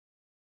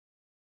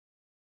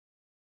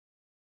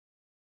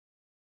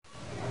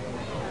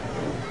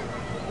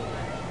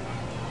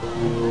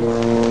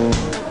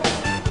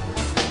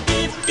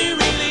If you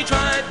really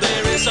try,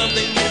 there is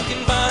something you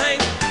can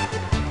find.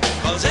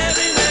 'Cause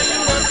everywhere you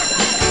look,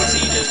 you can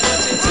see just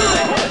what's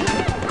inside.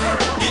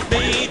 It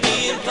may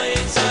be in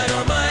plain sight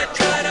or might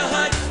try to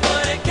hide,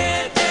 but it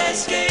can't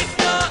escape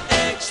your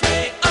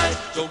X-ray eyes.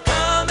 So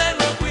come and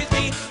look with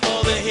me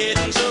for the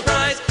hidden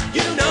surprise.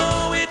 You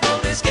know it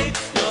won't escape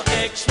your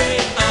X-ray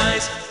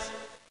eyes.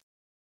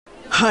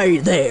 Hi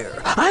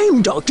there,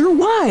 I'm Dr.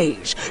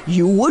 Wise.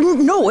 You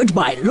wouldn't know it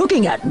by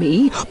looking at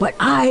me, but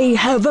I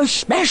have a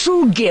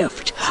special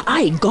gift.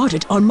 I got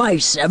it on my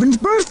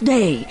 7th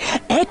birthday.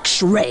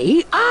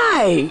 X-ray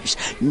eyes.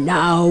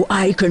 Now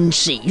I can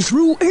see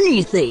through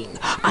anything.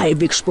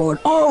 I've explored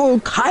all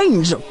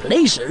kinds of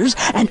places,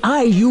 and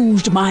I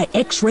used my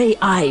X-ray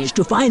eyes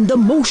to find the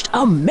most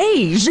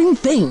amazing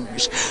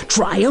things.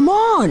 Try 'em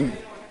on.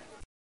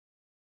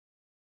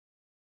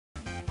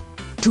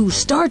 To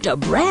start a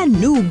brand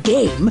new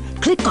game,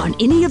 click on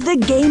any of the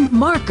game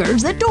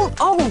markers that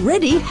don't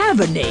already have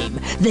a name.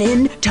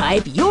 Then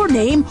type your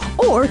name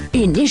or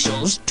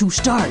initials to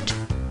start.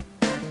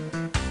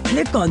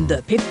 Click on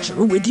the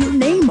picture with your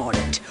name on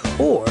it,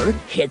 or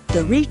hit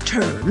the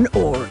return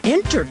or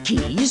enter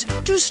keys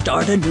to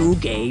start a new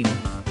game.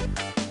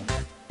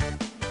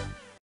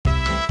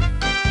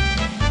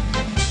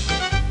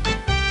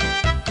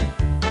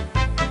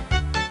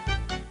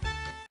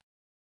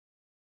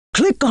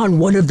 Click on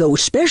one of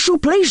those special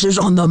places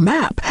on the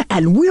map,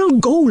 and we'll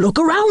go look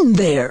around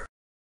there.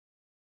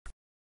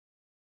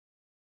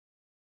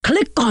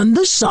 Click on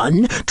the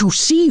sun to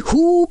see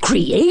who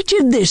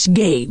created this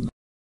game.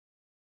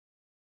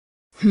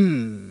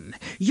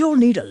 You'll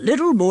need a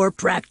little more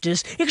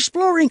practice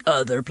exploring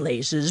other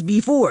places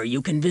before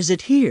you can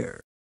visit here.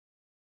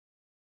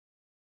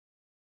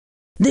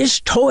 This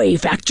toy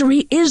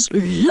factory is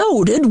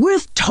loaded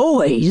with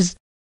toys.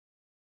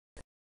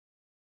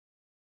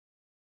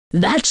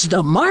 That's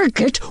the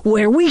market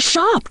where we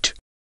shopped.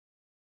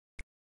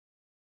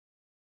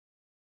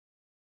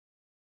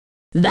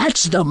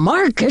 That's the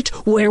market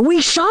where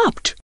we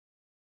shopped.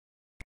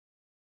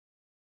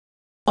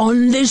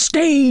 On this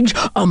stage,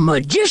 a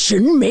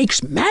magician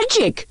makes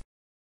magic.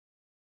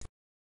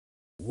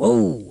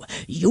 Whoa,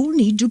 you'll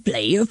need to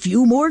play a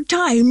few more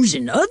times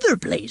in other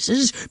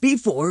places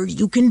before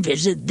you can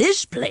visit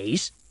this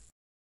place.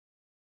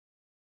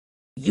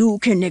 You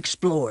can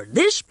explore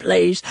this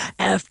place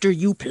after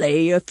you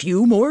play a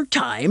few more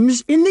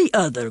times in the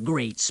other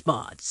great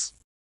spots.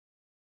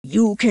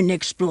 You can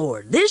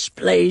explore this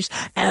place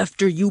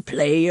after you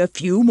play a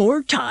few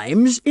more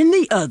times in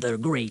the other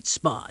great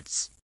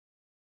spots.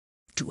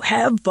 To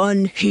have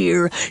fun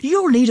here,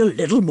 you'll need a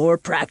little more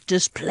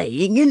practice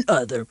playing in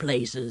other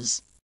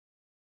places.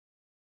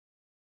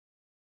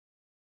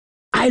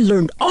 I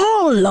learned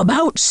all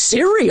about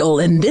cereal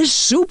in this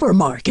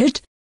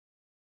supermarket.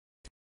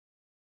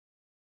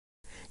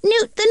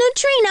 Newt the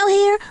Neutrino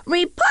here,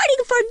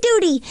 reporting for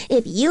duty.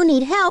 If you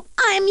need help,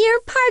 I'm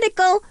your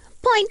particle.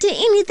 Point to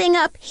anything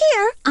up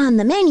here on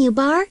the menu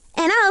bar,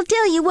 and I'll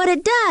tell you what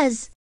it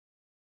does.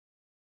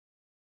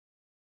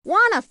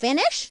 Wanna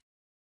finish?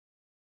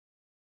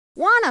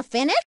 Wanna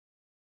finish?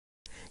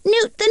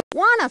 Newt the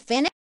wanna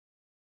finish?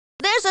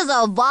 This is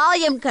a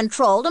volume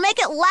control to make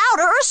it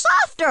louder or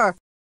softer.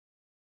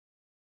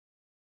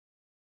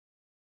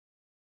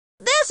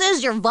 This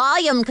is your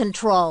volume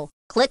control.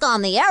 Click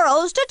on the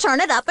arrows to turn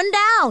it up and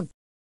down.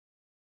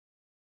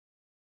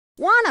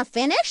 Wanna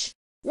finish?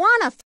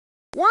 Wanna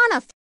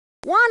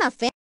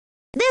finish?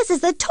 This is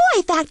the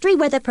toy factory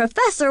where the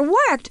professor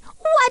worked.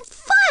 What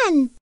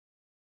fun!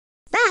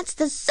 That's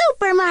the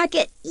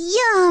supermarket.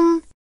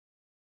 Yum!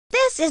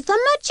 This is the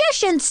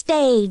magician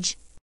stage.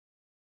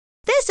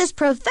 This is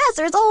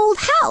Professor's old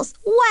house.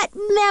 What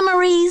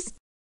memories!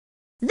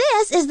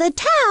 This is the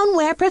town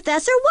where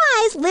Professor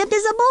Wise lived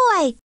as a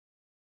boy.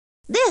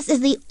 This is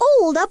the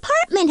old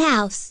apartment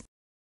house.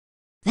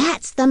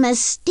 That's the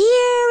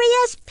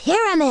mysterious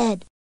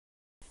pyramid.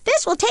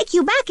 This will take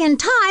you back in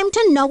time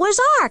to Noah's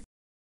Ark.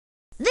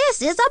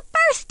 This is a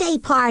birthday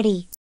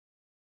party.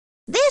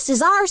 This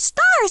is our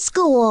star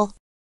school.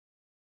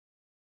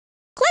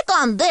 Click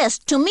on this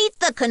to meet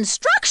the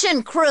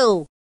construction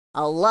crew.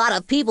 A lot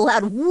of people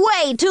had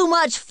way too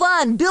much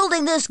fun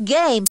building this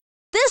game.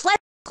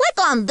 Click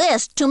on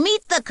this to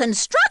meet the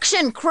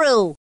construction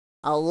crew.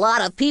 A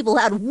lot of people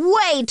had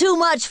way too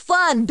much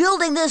fun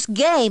building this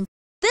game.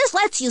 This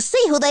lets you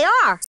see who they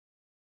are.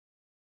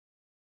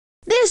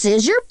 This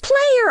is your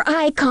player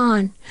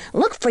icon.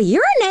 Look for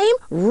your name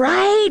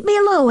right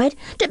below it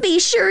to be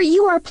sure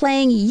you are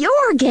playing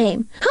your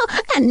game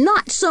and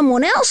not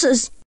someone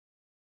else's.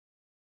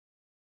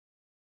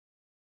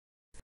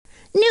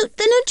 Newt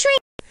the Neutrino.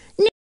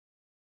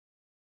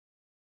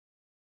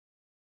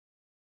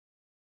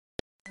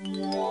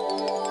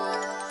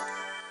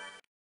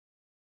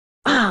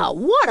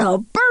 What a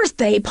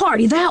birthday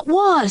party that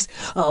was!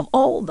 Of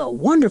all the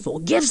wonderful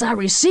gifts I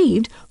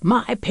received,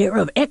 my pair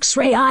of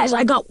X-ray eyes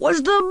I got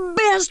was the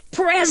best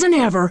present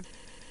ever.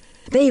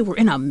 They were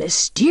in a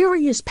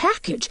mysterious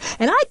package,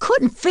 and I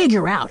couldn't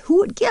figure out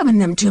who had given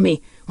them to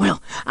me. Well,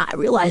 I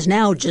realize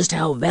now just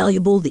how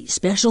valuable these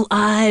special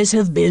eyes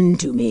have been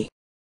to me.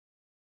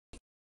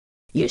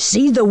 You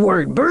see the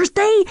word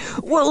birthday?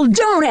 Well,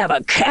 don't have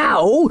a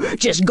cow.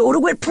 Just go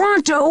to it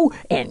pronto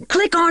and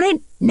click on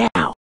it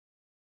now.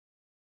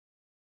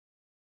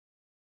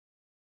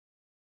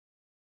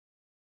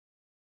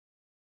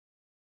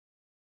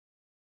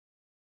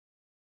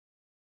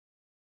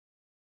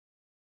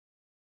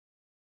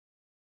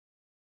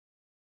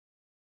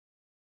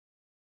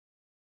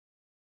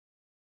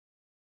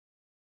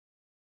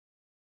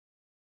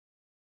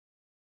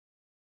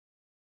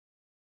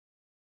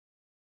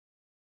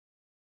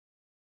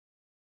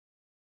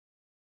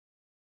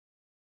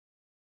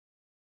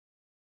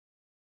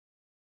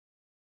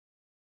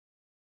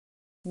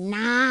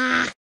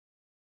 Nah.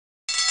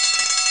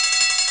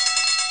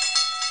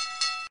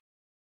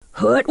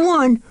 Hut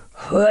 1,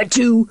 hut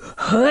 2,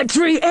 hut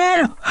 3,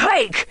 and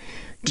hike!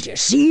 Did you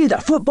see the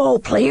football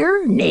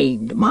player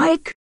named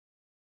Mike?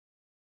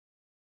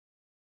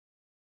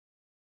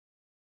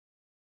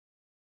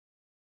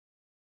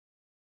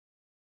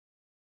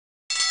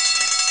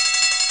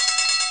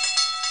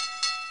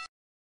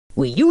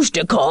 We used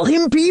to call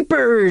him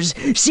Peepers.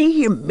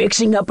 See him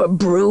mixing up a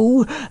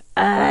brew?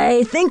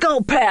 I think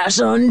I'll pass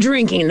on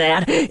drinking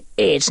that.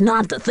 It's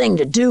not the thing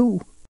to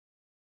do.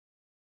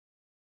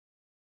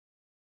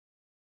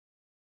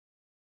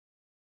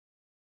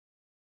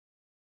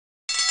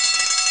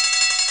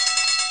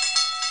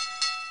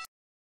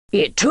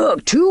 It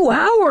took 2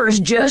 hours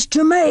just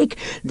to make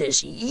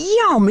this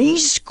yummy,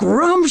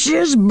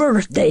 scrumptious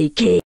birthday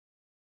cake.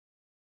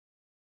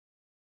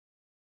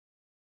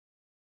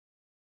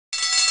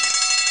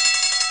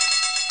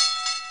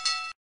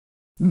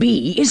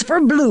 B is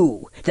for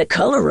blue, the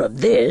color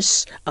of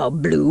this, a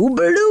blue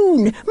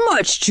balloon,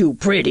 much too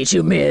pretty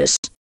to miss.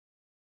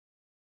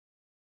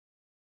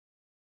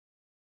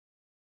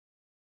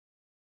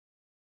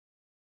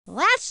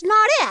 That's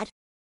not it.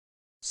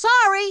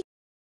 Sorry.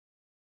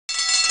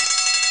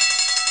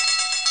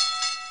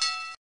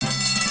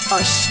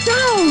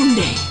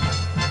 Astounding!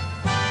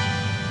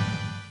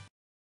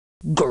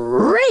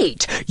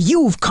 Great!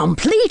 You've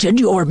completed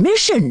your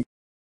mission.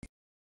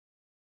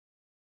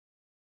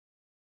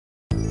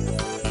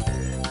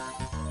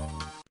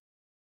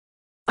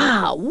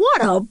 Ah,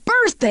 what a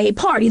birthday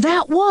party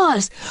that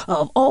was!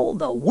 Of all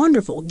the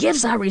wonderful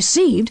gifts I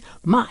received,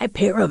 my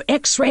pair of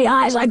X-ray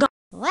eyes I got...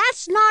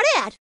 That's not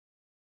it.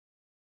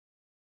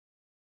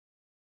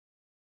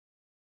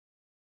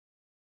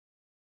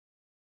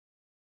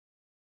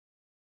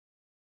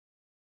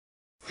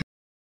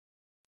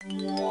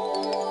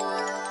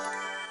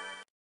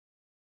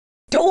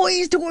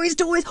 Toys, toys,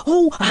 toys!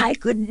 Oh, I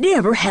could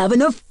never have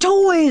enough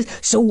toys!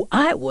 So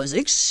I was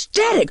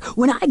ecstatic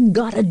when I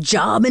got a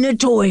job in a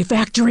toy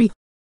factory.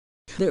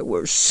 There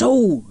were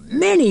so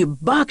many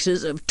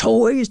boxes of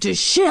toys to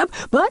ship,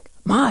 but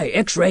my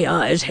X-ray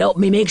eyes helped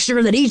me make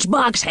sure that each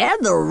box had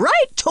the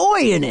right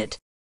toy in it.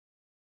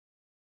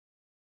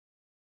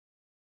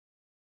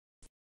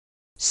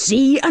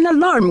 See an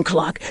alarm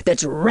clock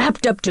that's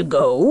wrapped up to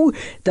go.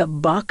 The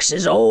box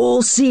is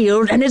all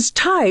sealed and it's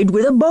tied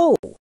with a bow.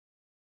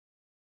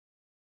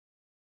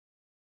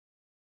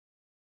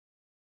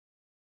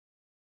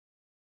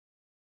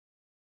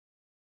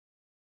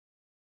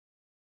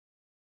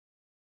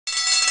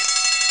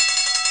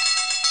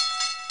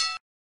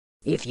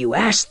 If you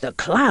ask the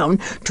clown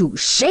to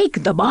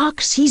shake the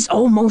box he's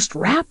almost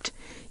wrapped,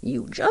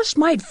 you just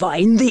might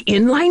find the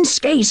inline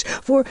skates,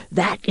 for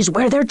that is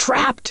where they're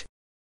trapped.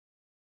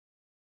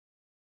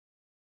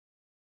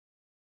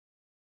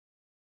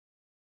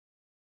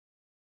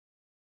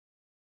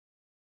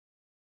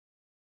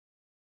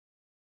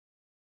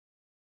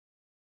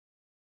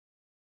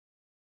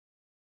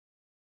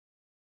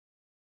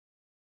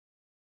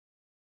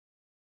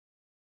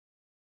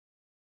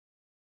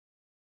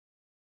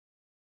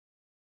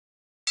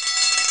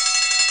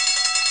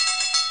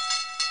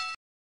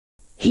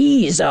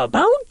 He's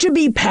about to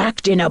be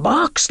packed in a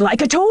box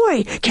like a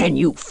toy. Can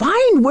you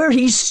find where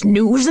he's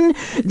snoozing,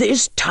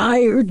 this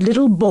tired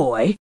little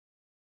boy?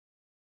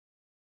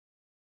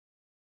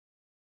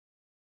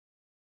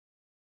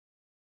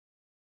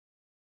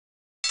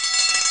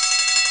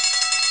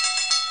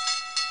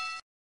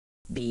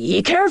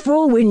 Be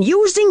careful when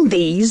using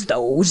these.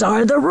 Those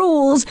are the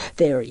rules.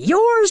 They're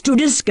yours to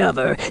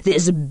discover,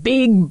 this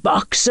big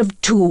box of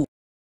tools.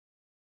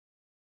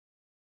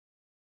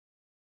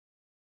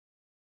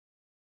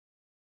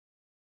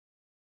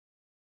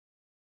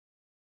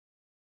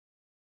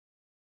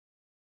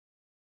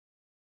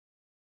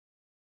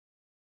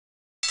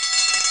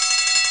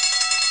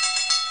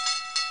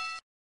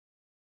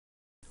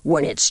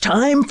 When it's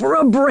time for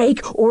a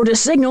break or to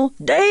signal,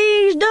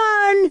 "Day's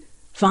done,"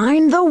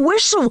 find the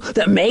whistle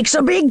that makes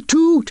a big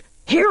toot.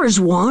 Here's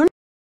one.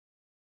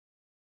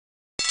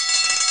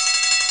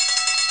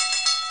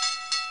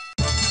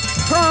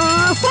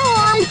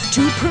 Performed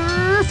to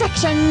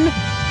perfection.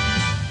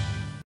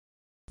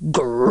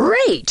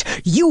 Great!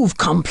 You've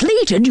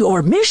completed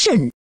your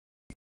mission.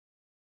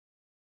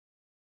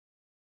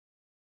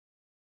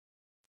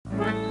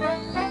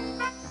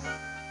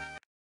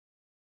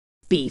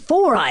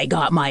 Before I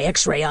got my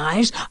X-ray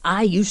eyes,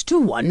 I used to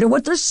wonder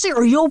what the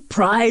cereal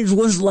prize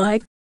was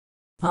like.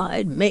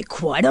 I'd make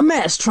quite a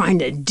mess trying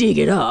to dig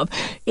it up.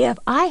 If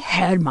I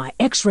had my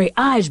X-ray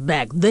eyes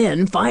back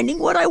then, finding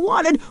what I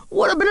wanted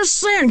would have been a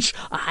cinch.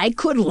 I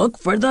could look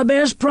for the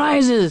best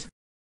prizes.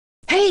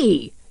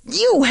 Hey,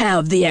 you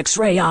have the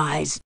X-ray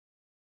eyes.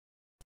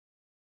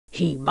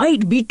 He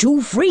might be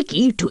too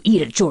freaky to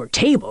eat at your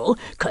table,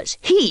 'cause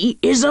he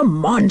is a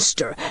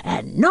monster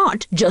and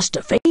not just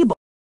a fable.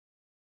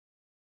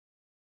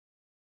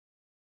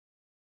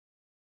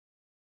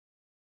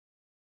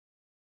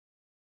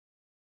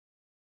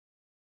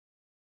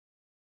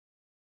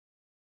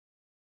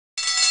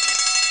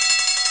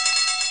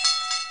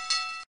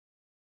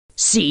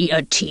 See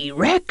a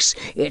T-Rex?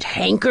 It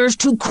hankers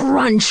to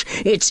crunch.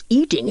 It's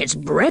eating its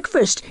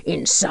breakfast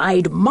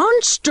inside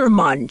Monster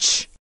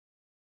Munch.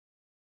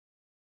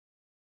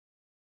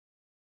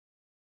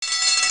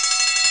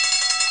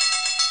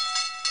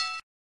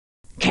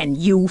 Can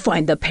you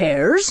find the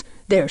pears?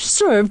 They're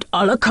served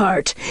a la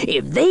carte.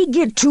 If they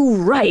get too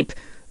ripe,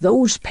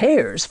 those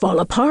pears fall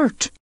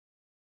apart.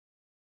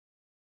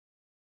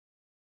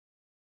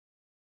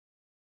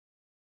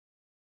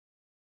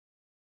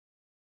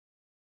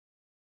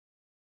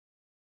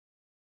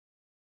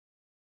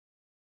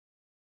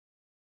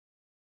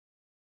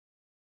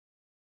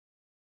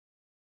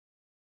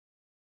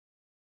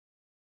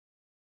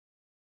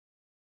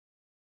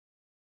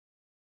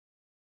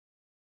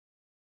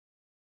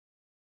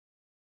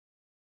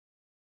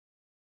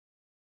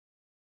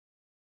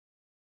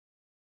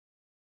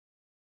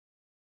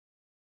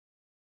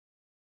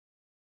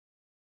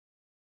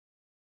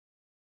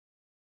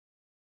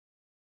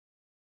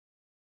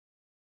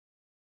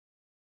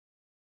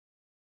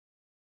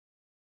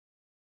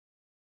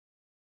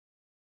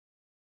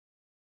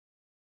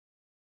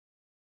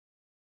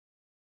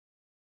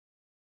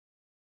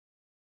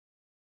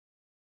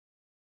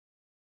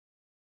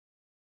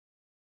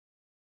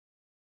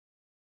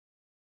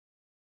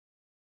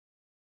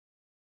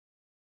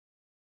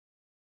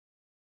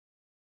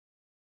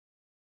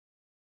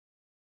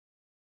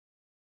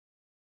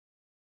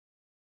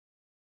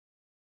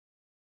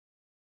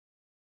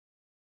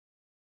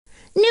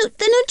 Newt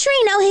the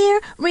Neutrino here,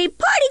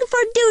 reporting for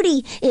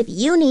duty. If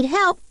you need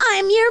help,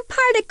 I'm your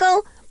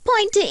particle.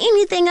 Point to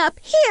anything up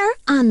here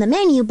on the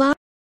menu bar.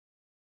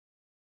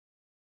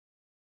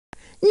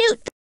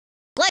 Newt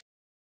the...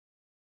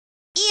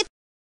 If...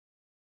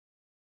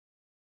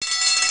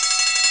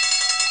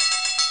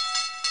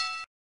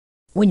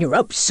 When you're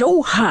up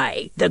so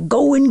high, the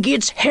going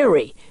gets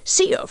hairy.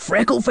 See a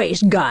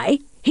freckle-faced guy?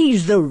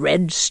 He's the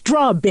red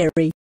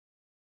strawberry.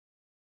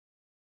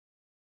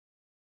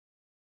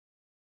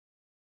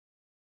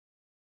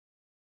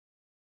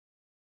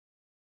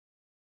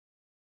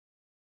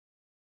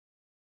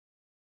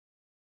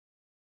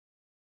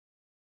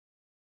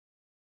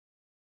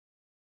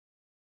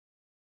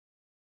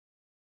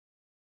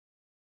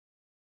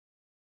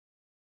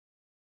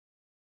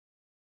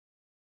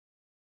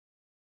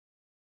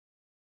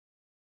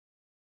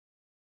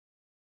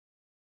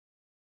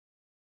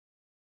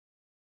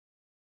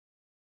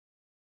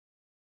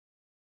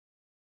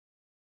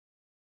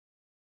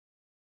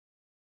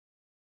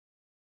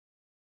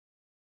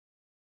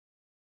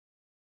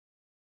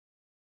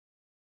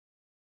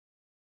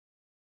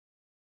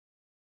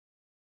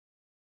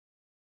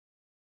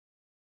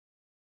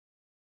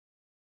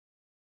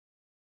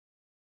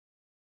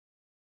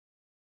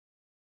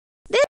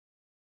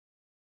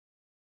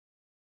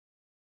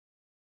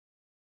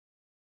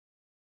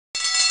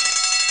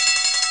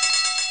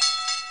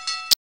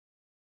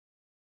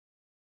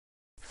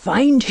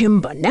 Find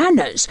him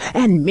bananas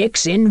and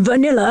mix in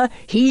vanilla.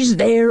 He's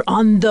there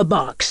on the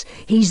box.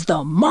 He's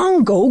the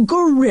Mongo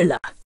Gorilla.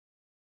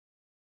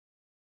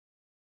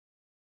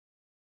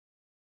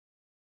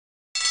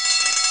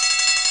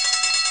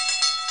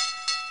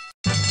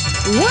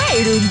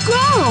 Way to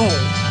go!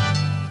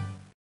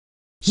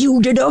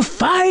 You did a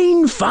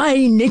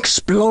fine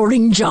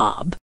exploring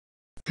job.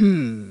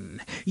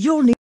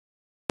 You'll need...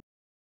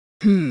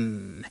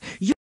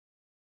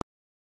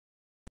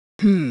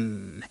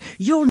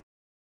 You'll...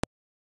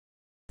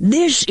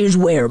 This is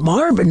where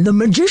Marvin the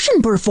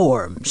Magician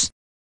performs.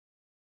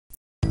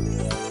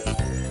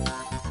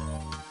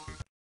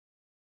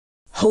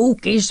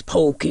 Hocus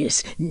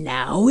pocus,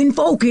 now in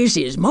focus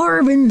is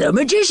Marvin the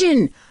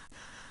Magician.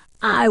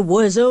 I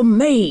was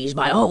amazed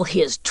by all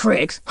his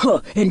tricks,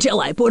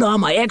 until I put on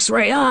my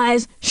X-ray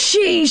eyes.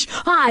 Sheesh,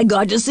 I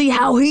got to see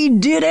how he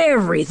did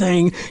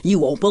everything. You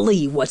won't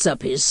believe what's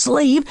up his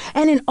sleeve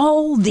and in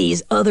all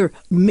these other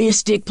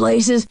mystic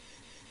places.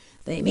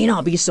 They may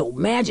not be so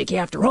magic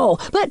after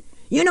all, but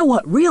you know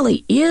what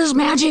really is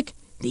magic?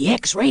 The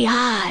X-ray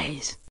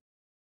eyes.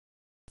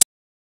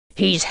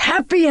 He's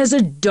happy as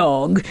a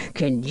dog.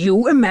 Can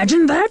you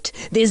imagine that?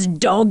 This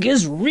dog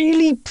is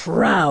really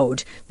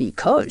proud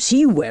because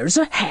he wears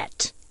a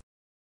hat.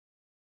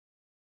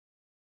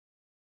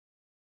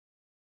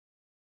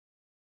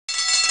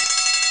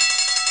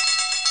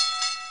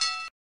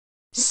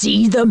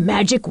 See the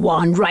magic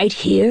wand right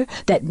here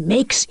that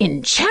makes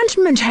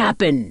enchantment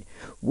happen.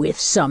 With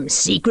some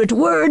secret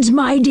words,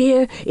 my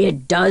dear,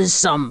 it does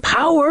some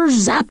power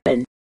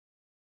zappin'.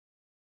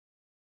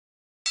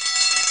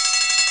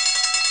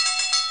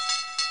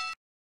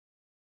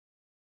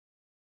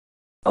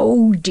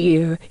 Oh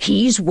dear,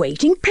 he's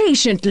waiting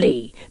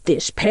patiently.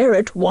 This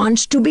parrot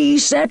wants to be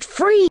set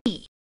free.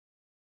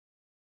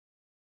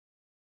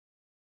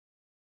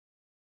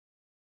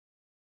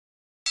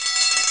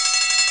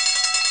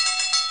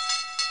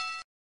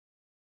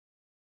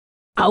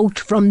 Out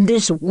from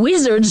this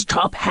wizard's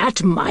top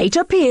hat might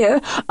appear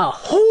a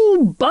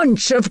whole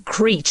bunch of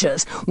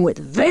creatures with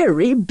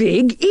very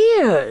big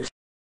ears.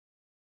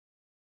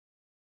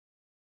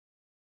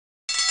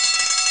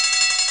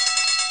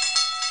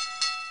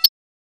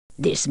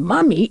 This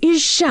mummy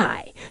is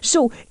shy,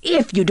 so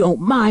if you don't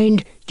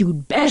mind,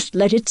 you'd best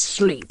let it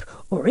sleep,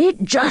 or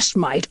it just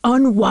might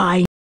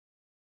unwind.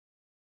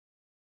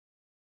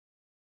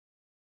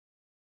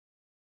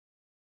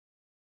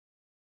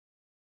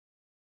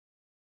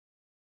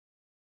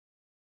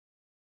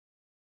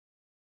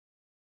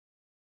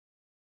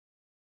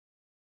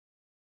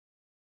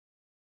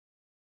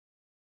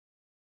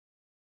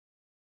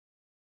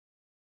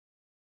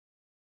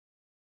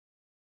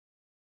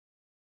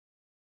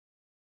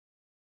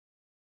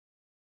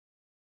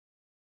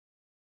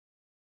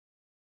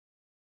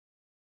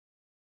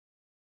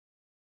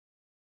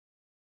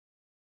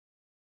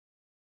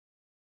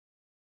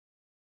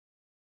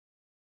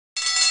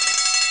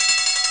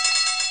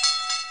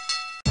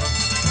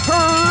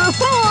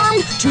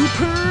 Performed to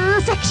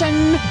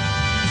perfection.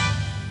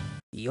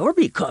 You're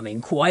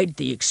becoming quite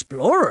the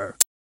explorer.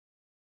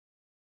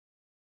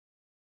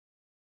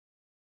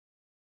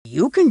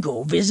 You can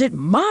go visit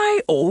my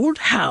old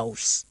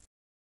house.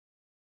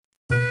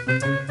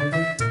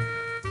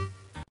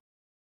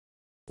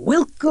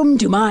 Welcome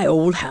to my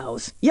old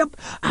house. Yep,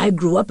 I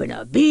grew up in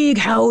a big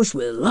house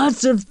with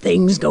lots of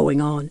things going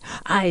on.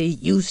 I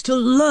used to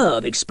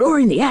love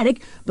exploring the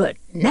attic, but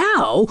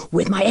now,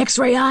 with my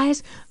X-ray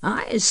eyes,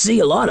 I see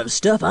a lot of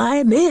stuff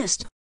I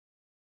missed.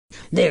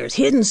 There's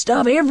hidden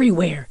stuff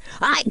everywhere.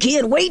 I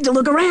can't wait to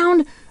look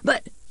around,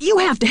 but you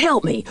have to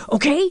help me,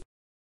 okay?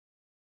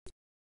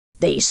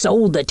 They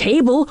sold the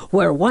table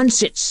where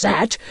once it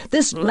sat.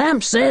 This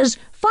lamp says,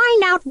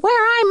 Find out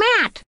where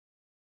I'm at.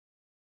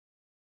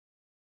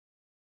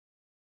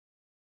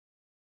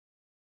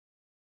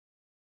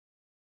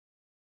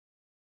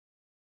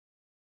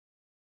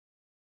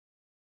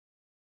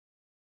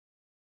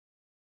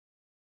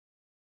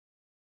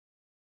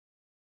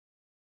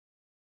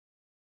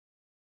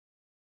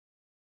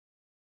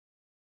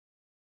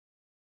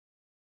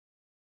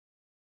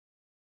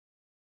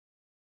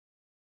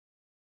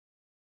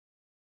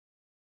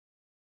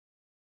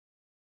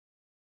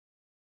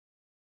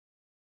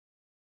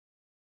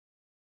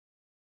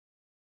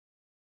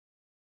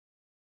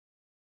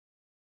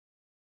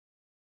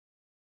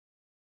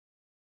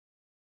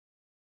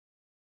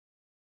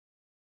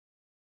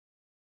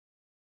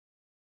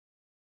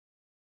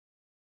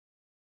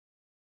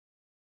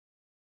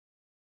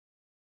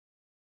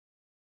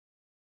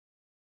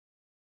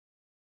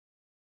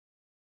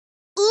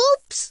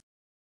 Oops.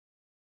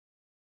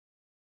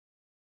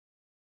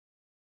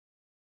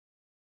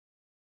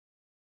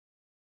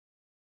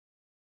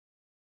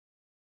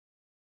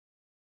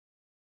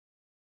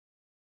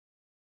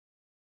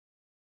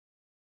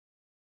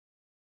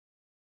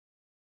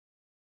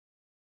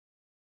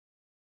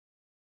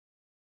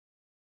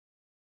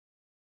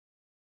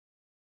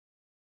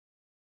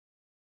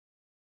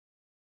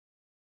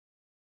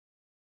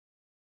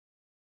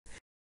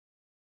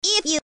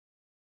 If you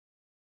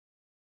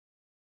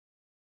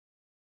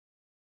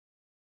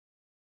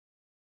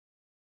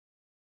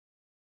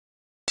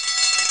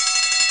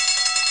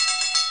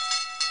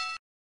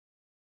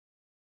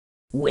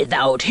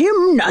without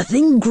him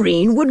nothing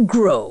green would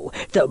grow.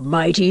 The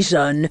mighty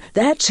sun,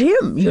 that's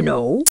him, you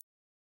know.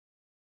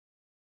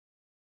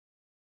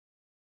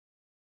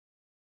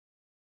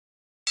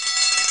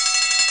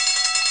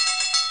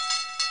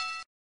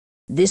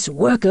 This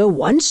worker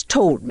once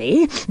told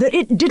me that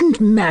it didn't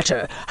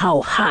matter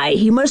how high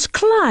he must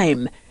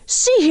climb.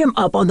 See him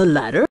up on the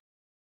ladder?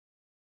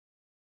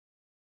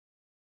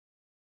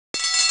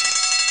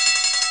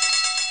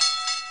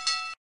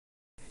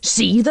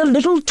 See the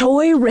little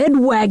toy red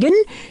wagon?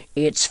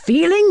 It's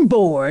feeling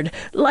bored,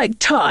 like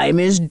time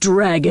is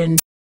dragging.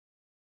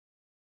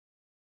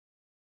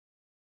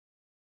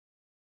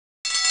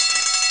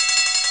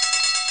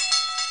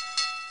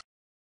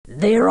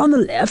 There on the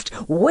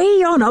left,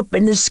 way on up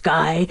in the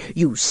sky,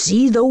 you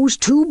see those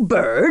two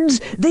birds?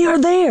 They are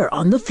there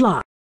on the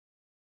fly.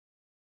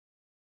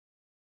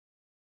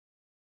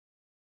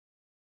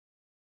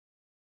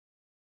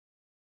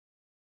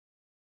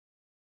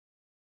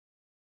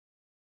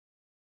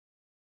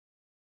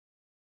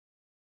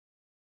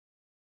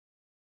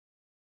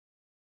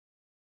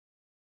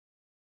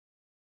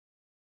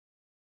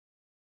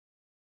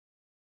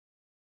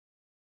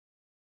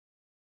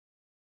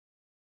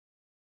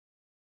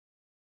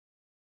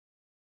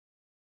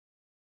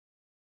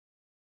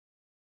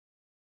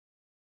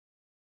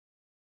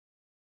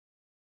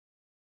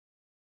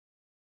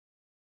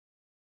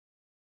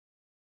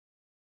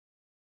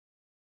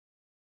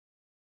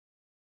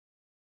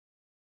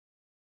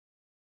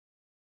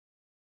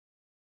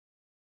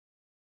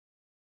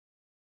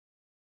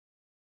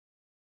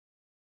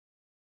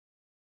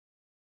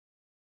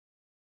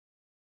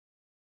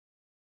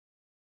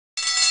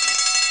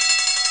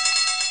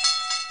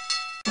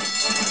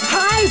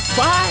 High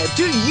five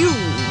to you,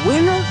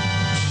 winner!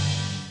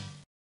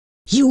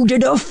 You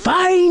did a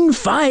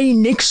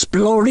fine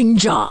exploring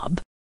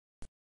job.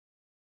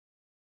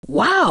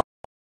 Wow!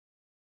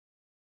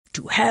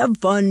 To have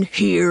fun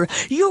here,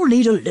 you'll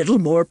need a little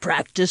more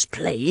practice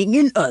playing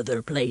in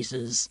other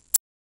places.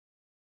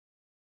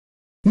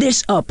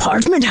 This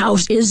apartment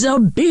house is a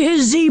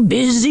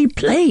busy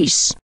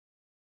place.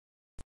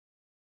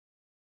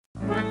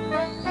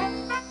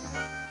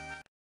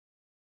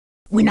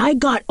 When I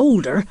got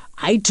older,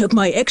 I took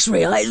my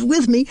X-ray eyes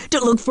with me to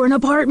look for an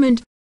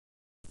apartment.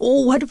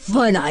 Oh, what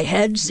fun I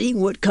had seeing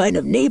what kind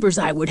of neighbors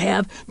I would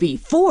have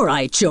before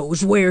I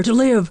chose where to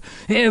live.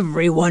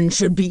 Everyone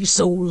should be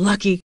so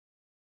lucky.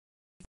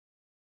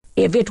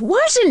 If it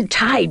wasn't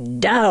tied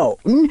down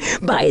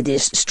by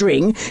this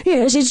string,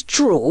 yes, it's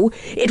true,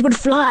 it would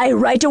fly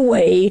right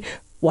away.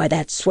 Why,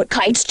 that's what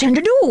kites tend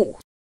to do.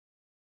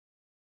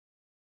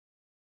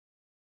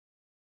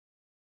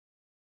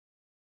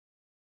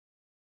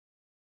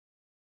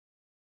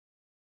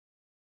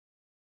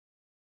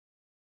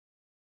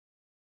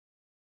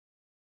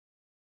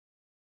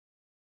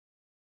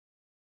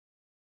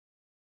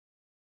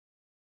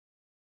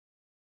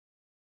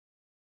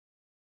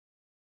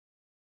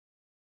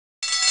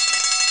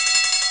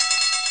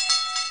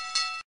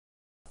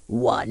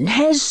 One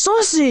has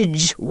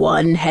sausage,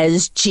 one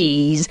has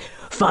cheese.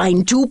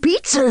 Find 2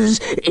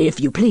 pizzas, if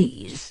you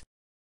please.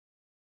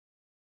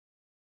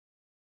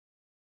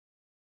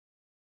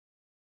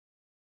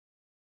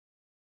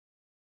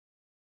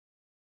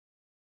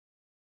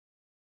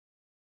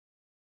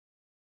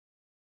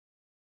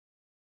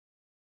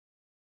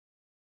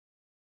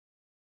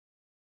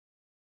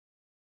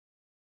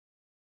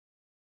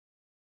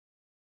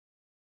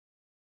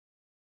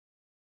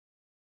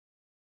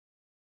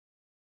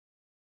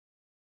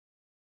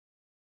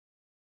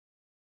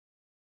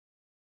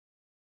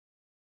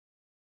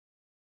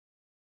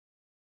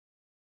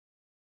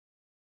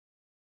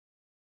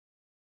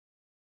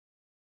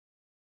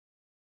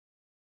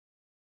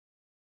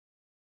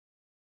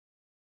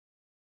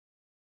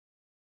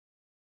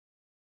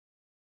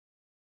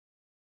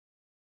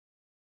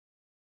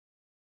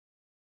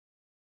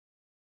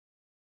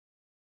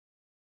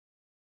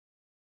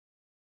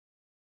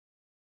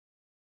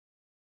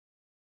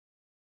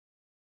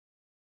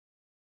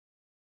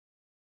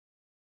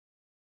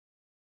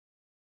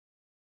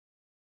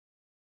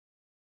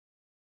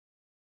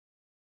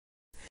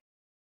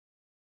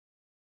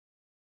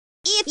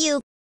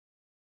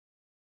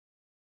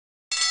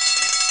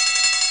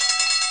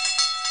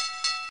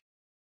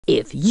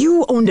 If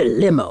you owned a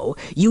limo,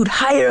 you'd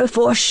hire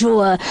for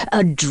sure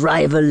a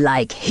driver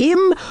like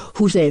him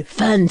who's a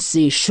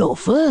fancy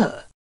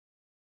chauffeur.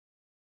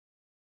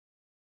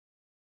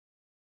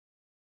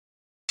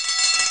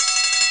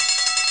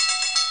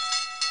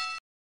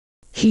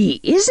 He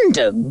isn't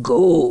a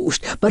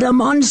ghost, but a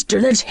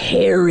monster that's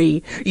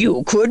hairy.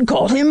 You could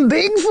call him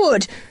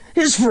Bigfoot.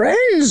 His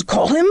friends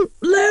call him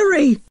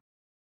Larry.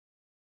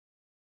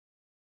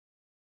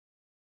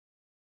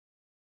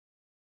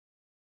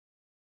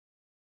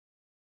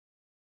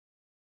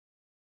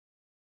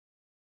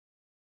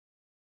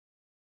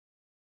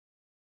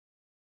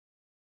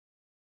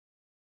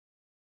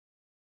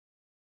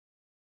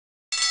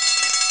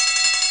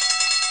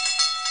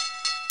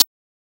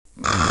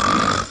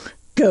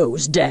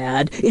 Goes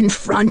Dad in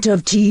front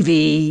of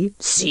TV.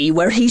 See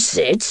where he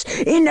sits?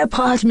 In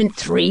apartment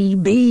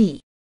 3B.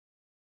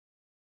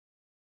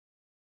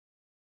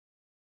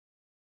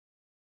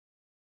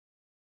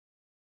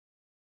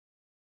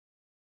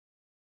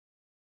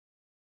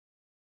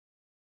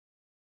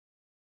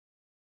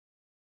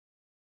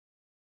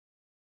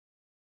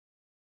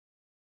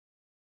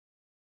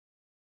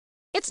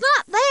 It's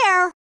not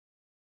there.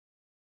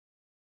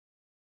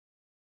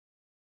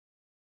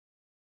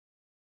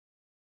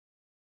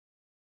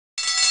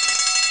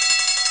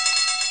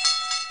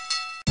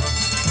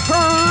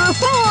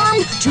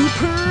 Performed to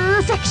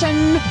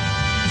perfection.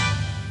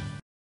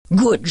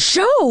 Good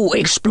show,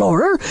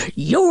 Explorer.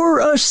 You're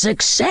a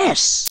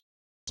success.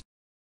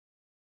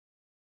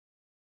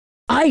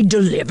 I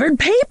delivered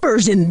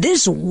papers in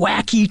this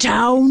wacky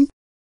town.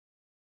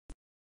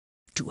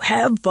 To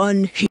have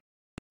fun here.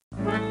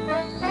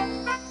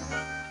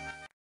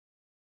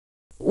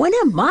 One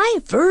of my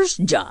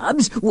first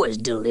jobs was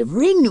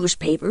delivering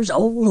newspapers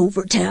all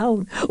over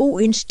town. Oh,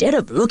 instead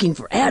of looking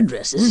for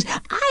addresses,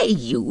 I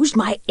used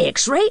my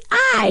X-ray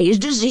eyes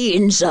to see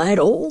inside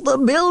all the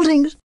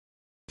buildings.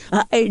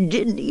 I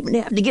didn't even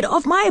have to get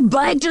off my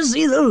bike to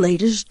see the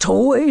latest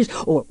toys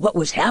or what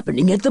was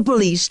happening at the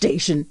police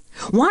station.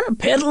 Want to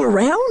pedal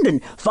around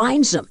and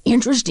find some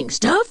interesting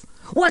stuff?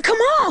 Why, come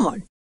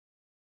on!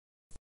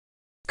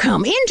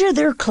 Come into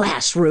their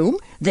classroom.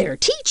 Their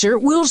teacher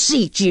will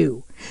seat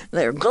you.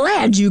 They're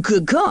glad you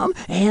could come,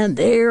 and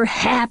they're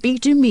happy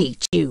to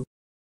meet you.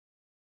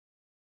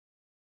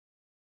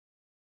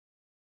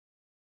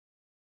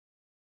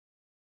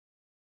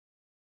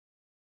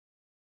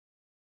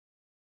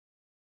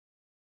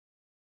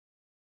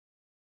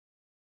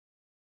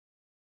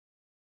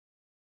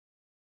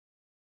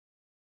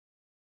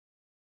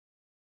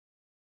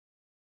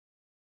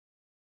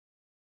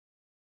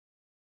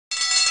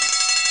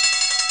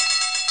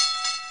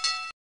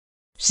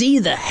 See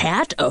the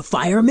hat a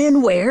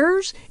fireman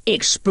wears?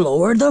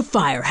 Explore the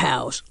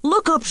firehouse.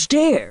 Look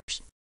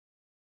upstairs.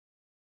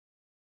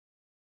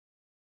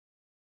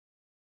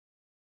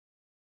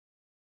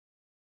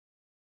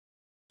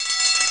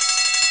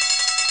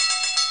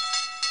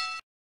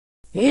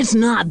 It's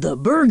not the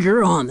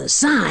burger on the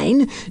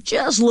sign.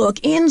 Just look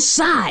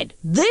inside.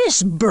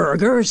 This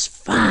burger's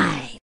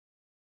fine.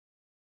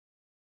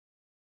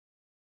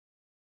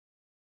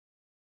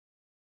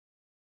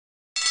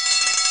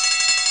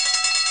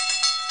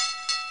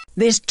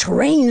 This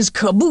train's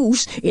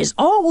caboose is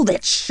all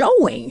that's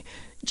showing.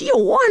 Do you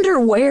wonder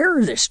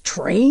where this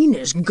train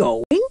is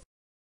going?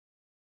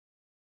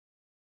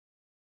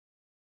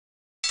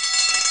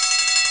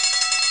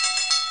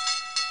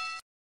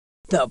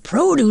 The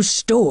produce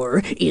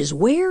store is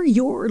where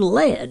you're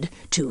led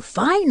to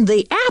find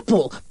the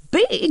apple,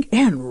 big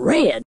and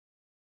red.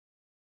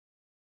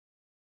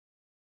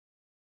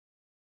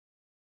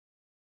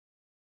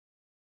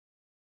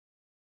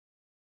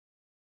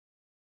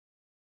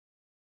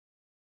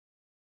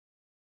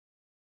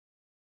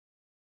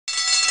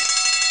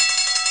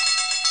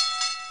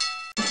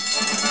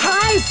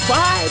 High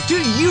five to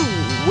you,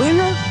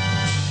 winner!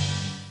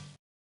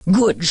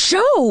 Good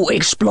show,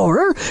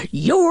 Explorer!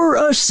 You're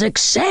a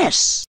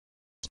success!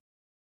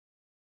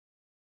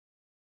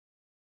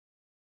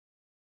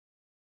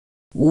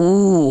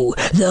 Ooh,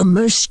 the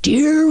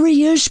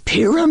mysterious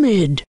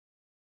pyramid!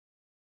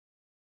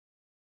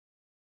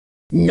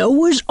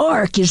 Noah's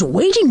Ark is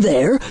waiting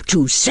there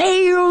to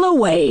sail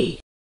away.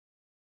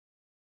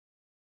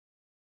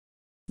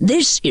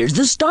 This is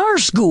the Star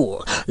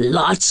School.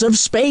 Lots of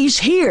space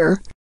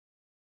here.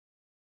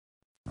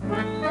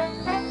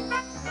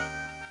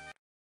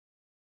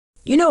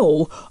 You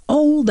know,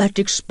 all that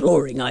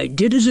exploring I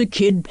did as a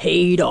kid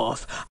paid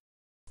off.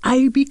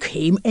 I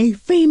became a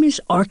famous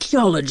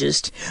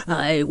archaeologist.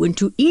 I went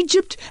to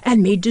Egypt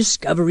and made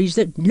discoveries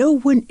that no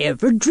one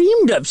ever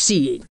dreamed of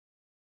seeing.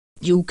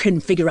 You can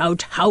figure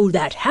out how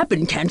that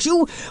happened, can't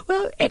you?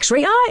 Well,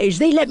 X-ray eyes,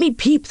 they let me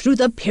peep through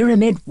the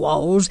pyramid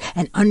walls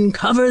and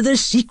uncover the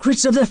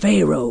secrets of the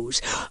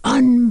pharaohs.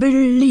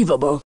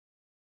 Unbelievable.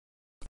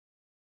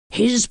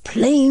 His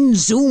plane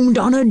zoomed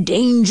on a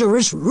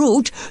dangerous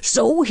route,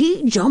 so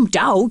he jumped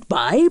out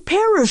by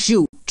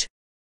parachute.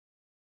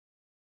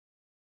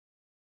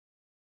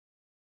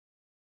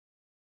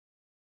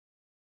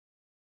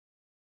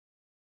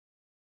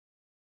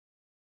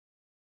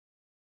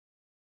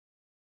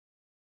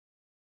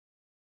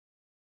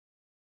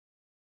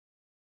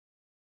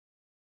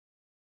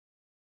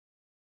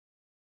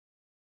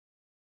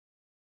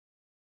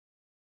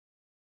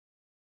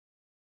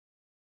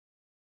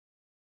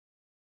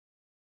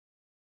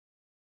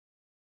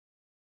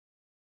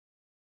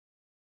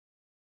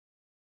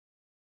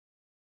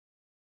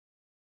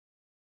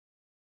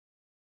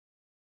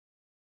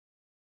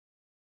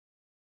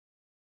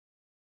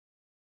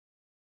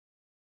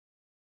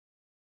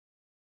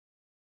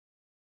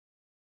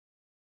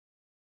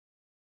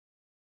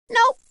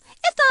 Nope,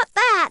 it's not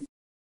that.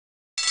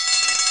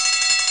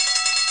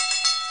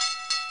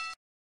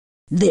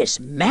 This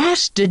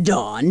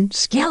mastodon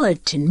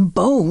skeleton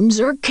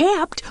bones are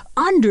kept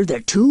under the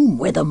tomb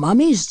where the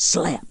mummies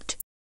slept.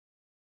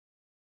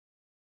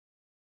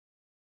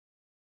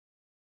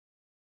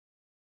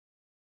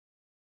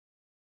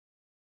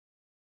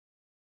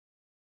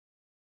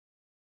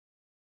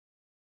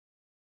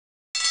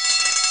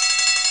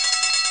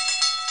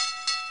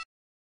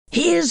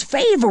 His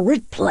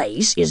favorite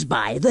place is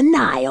by the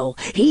Nile.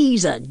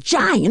 He's a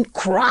giant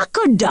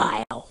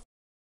crocodile.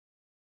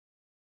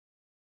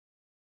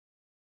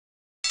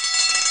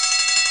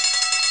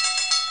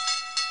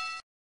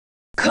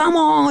 Come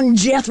on,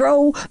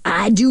 Jethro,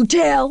 I do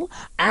tell,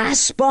 I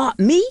spot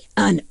me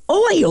an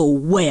oil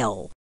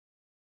well.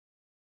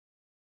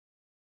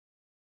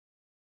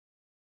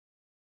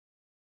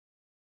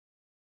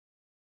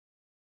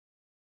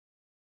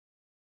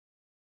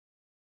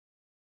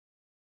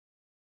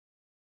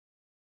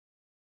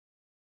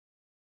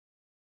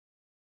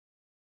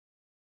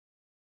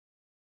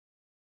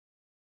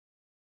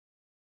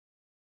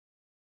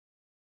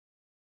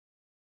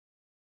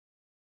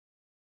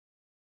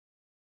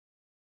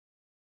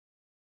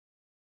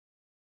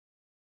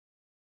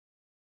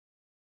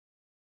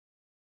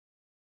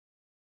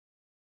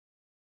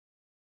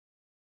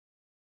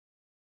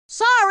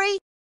 Sorry.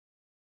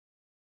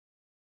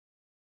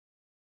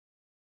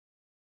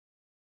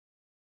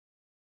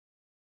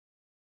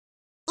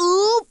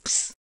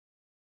 Oops.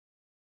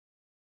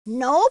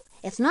 Nope,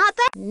 it's not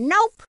that.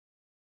 Nope.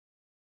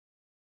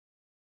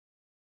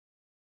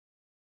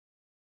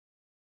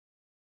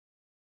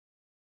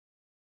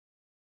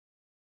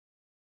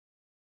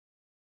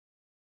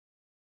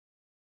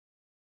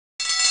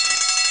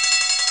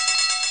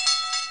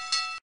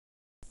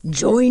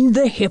 Join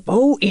the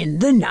hippo in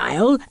the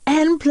Nile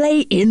and play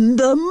in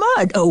the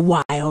mud a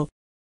while.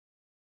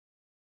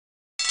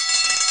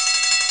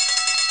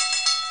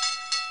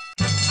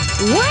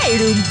 Way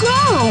to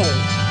go!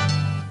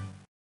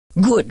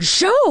 Good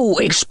show,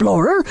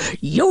 Explorer.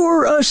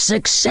 You're a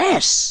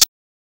success.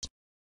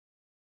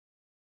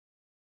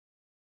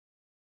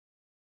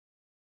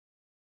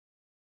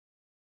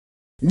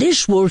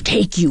 This will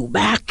take you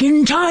back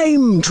in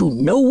time to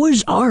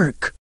Noah's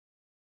Ark.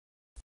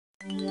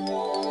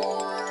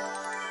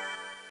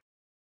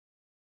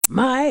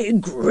 My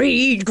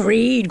really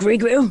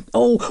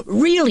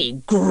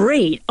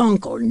great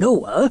Uncle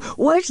Noah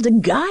was the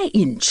guy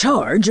in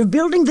charge of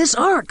building this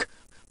ark.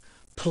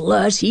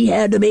 Plus, he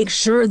had to make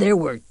sure there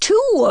were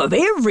 2 of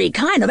every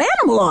kind of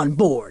animal on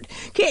board.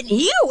 Can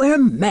you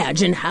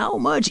imagine how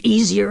much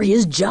easier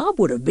his job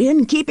would have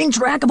been keeping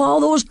track of all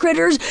those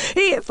critters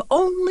if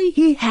only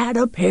he had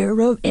a pair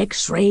of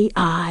X-ray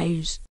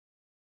eyes?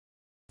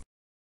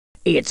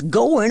 It's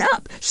going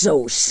up,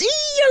 so see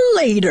you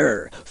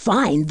later.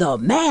 Find the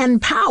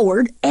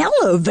man-powered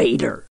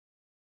elevator.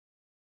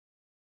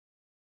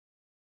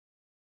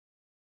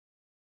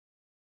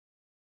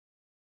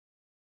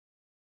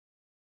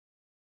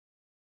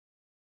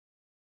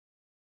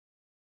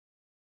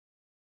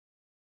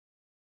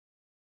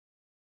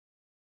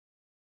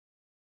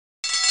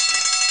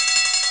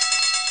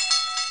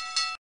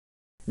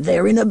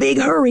 They're in a big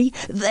hurry.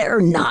 They're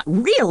not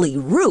really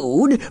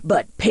rude,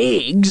 but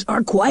pigs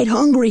are quite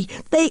hungry.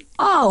 They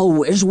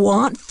always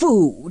want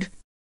food.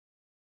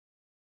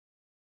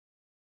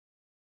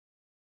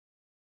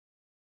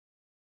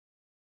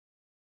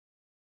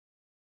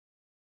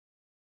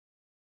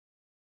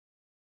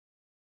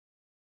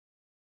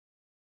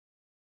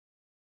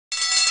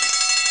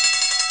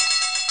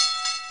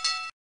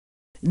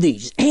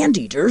 These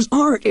anteaters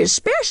aren't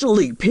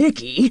especially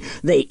picky.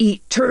 They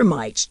eat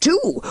termites,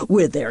 too,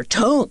 with their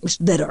tongues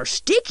that are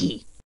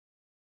sticky.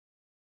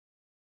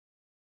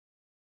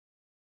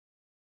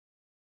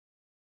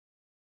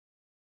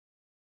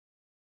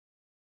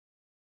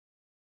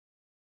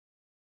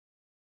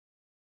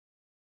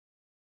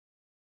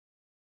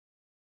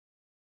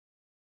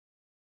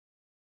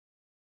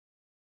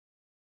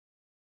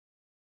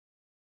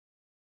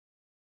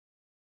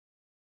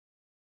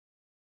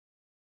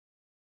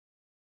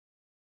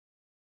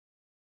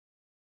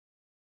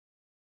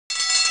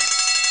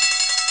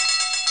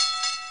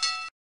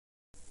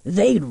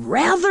 They'd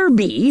rather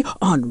be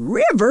on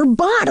river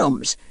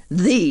bottoms.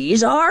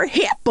 These are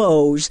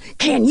hippos.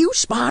 Can you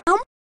spot them?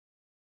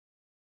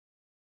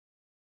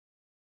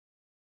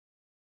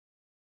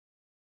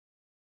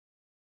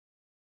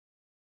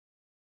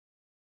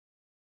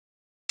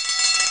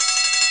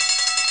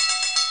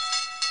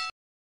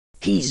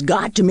 He's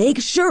got to make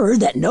sure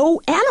that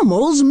no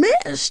animals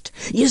missed.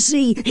 You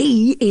see,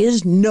 he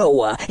is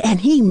Noah,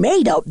 and he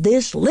made up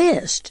this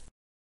list.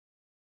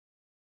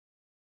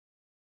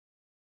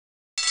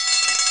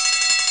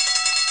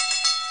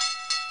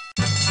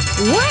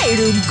 Way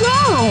to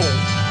go!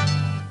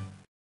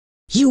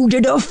 You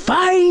did a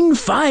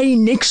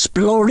fine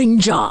exploring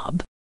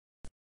job.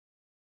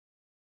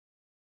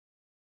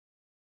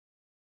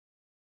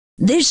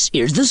 This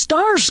is the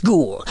Star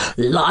School.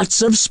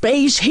 Lots of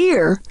space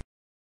here.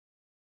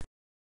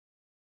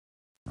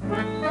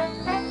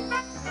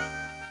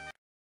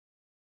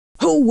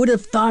 Who would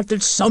have thought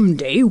that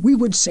someday we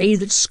would say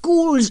that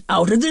school is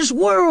out of this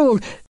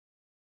world?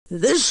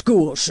 This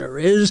school sure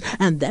is,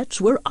 and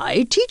that's where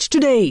I teach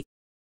today.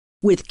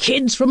 With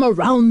kids from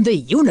around the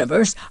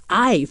universe,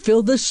 I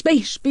fill the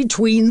space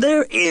between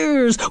their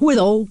ears with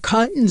all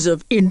kinds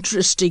of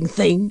interesting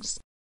things.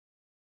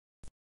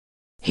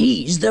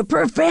 He's the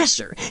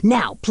professor.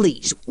 Now,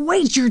 please,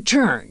 wait your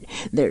turn.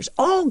 There's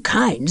all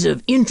kinds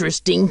of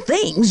interesting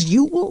things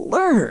you will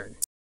learn.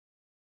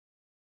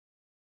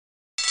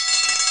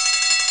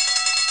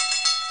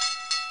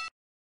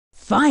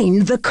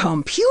 Find the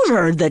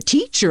computer the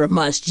teacher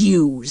must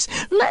use.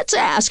 Let's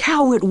ask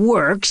how it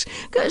works,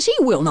 'cause he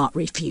will not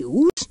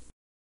refuse.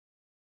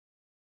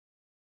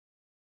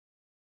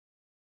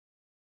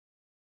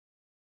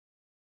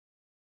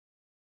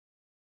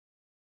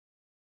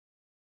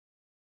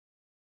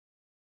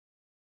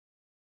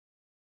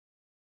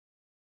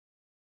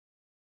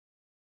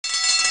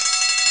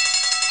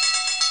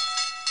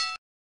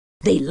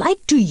 They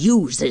like to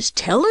use this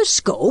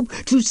telescope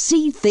to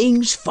see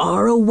things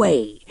far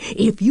away.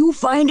 If you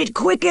find it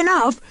quick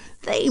enough,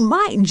 they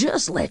might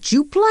just let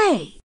you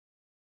play.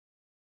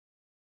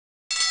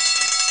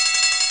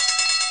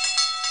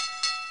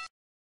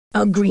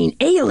 A green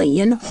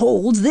alien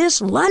holds this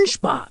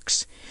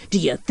lunchbox. Do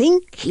you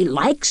think he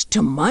likes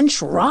to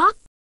munch rock?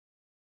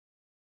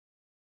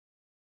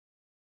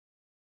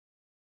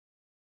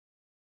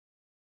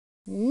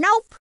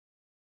 Nope.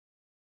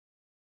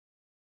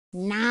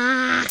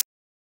 Nah.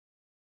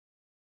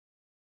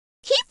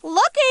 Keep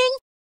looking.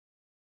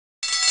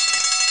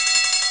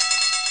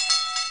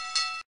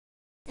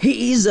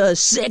 He's a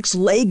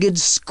 6-legged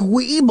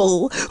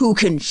squeeble who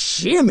can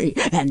shimmy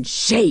and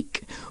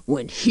shake.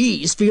 When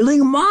he's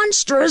feeling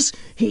monstrous,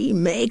 he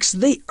makes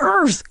the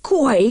earth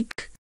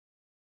quake.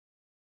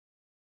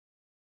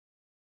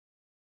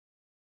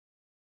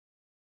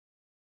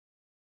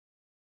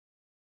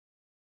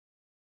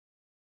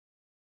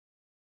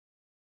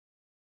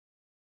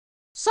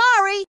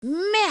 Sorry,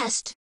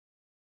 missed.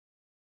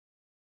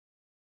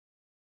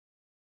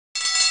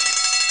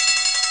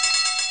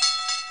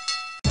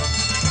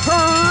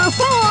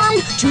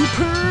 Performed to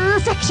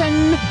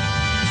perfection.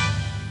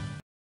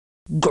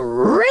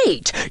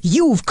 Great!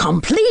 You've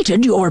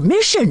completed your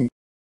mission.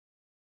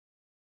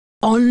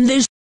 On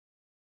this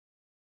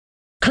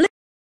click,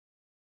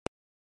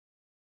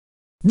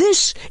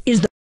 this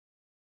is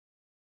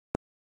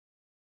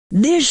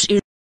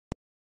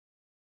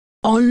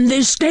on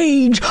this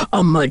stage,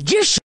 a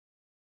magician.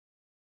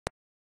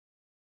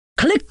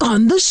 Click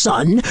on the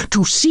sun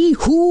to see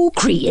who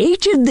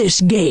created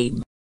this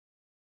game.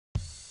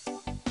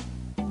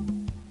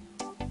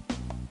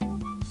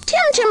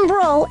 Tim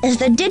Bro is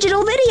the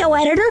digital video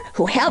editor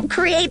who helped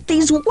create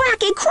these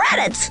wacky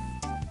credits.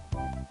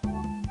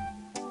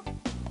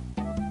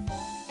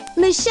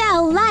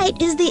 Michelle Light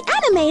is the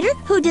animator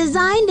who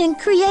designed and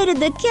created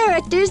the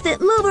characters that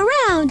move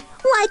around,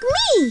 like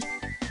me.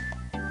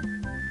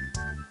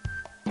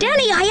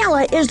 Danny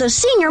Ayala is the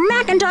senior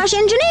Macintosh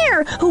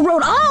engineer who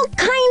wrote all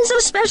kinds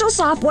of special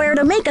software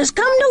to make us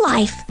come to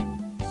life.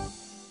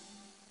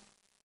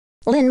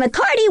 Lynn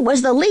McCarty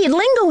was the lead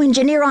lingo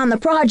engineer on the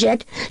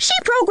project. She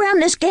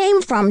programmed this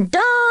game from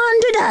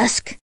dawn to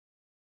dusk.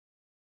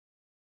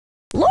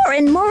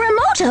 Lauren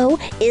Morimoto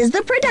is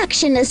the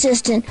production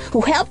assistant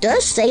who helped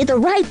us say the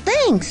right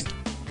things.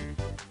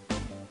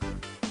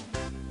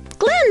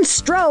 Glenn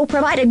Stroh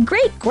provided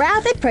great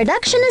graphic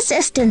production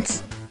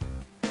assistance.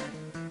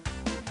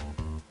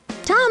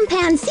 Tom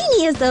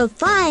Pansini is the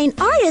fine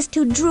artist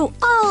who drew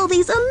all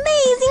these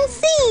amazing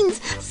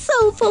scenes,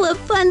 so full of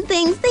fun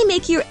things they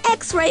make your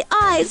X-ray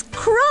eyes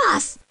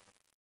cross.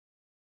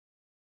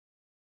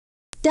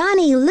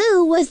 Donnie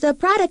Liu was the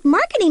product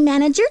marketing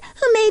manager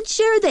who made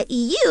sure that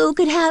you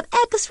could have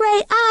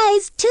X-ray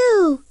eyes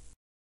too.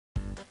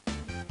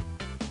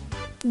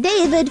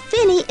 David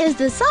Finney is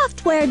the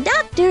software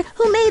doctor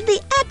who made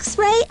the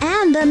X-ray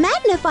and the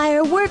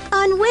magnifier work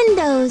on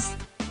Windows.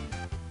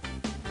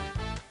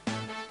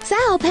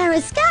 Sal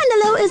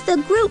Parascandalo is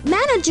the group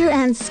manager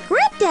and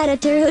script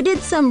editor who did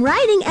some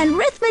writing and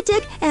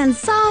arithmetic and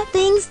saw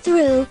things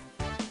through.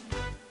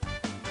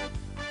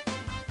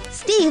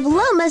 Steve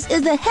Lomas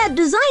is the head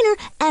designer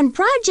and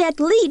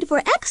project lead for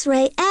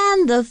X-Ray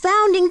and the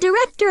founding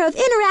director of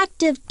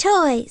Interactive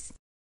Toys.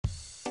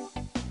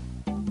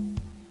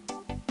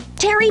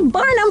 Terry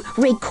Barnum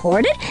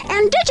recorded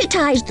and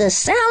digitized the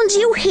sounds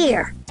you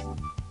hear.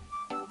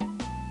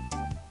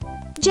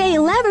 Jay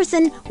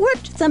Leverson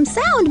worked some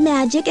sound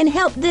magic and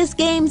helped this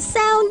game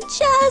sound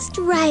just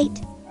right.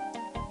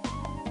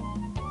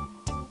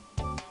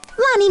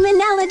 Lonnie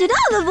Minella did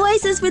all the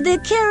voices for the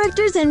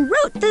characters and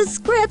wrote the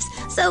scripts,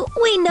 so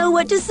we know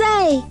what to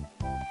say.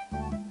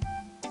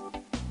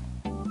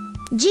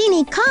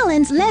 Jeannie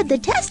Collins led the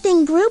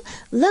testing group,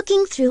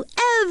 looking through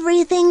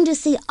everything to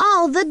see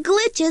all the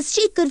glitches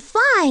she could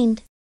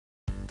find.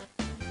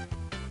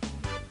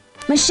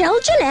 Michelle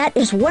Jeanette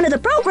is one of the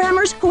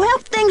programmers who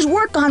helped things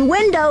work on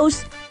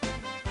Windows.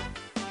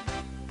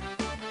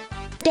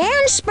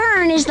 Dan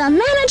Spurn is the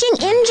managing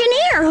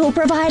engineer who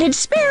provided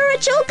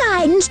spiritual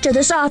guidance to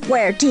the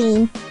software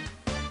team.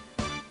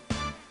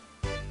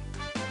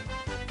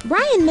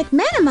 Brian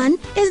McManaman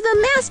is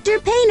the master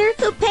painter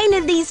who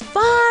painted these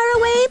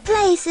faraway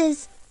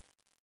places.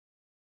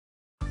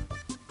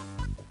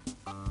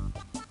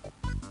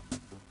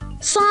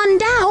 Son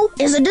Dow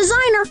is a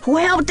designer who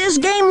helped this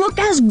game look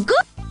as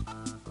good.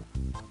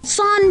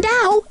 Son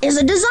Dow is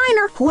a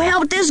designer who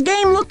helped this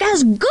game look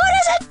as good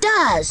as it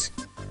does.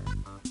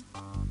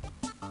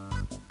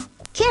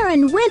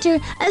 Karen Winter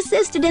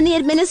assisted in the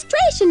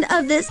administration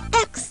of this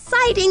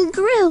exciting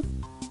group.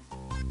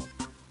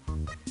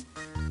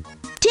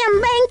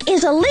 Tim Bank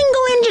is a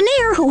lingo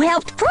engineer who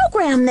helped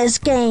program this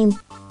game.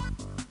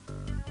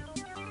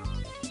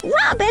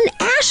 Robin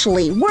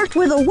Ashley worked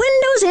with a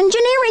Windows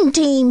engineering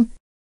team.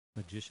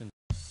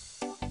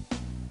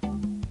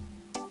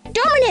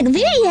 Dominic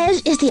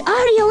Villiers is the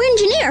audio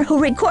engineer who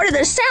recorded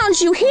the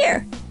sounds you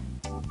hear.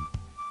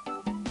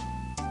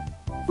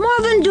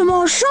 Marvin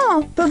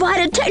Dumonchon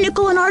provided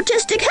technical and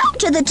artistic help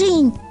to the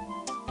team.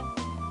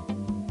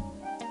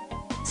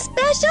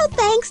 Special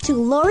thanks to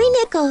Lori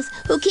Nichols,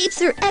 who keeps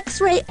her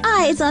X-ray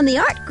eyes on the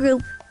art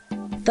group.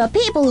 The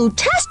people who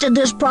tested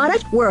this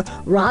product were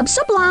Rob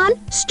Sablon,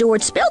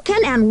 Stuart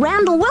Spilkin, and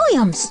Randall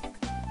Williams.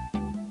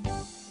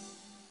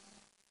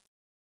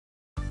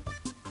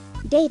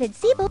 David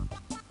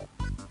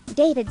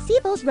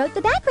Siebels wrote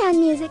the background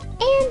music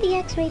and the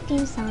X-Ray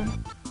theme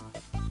song.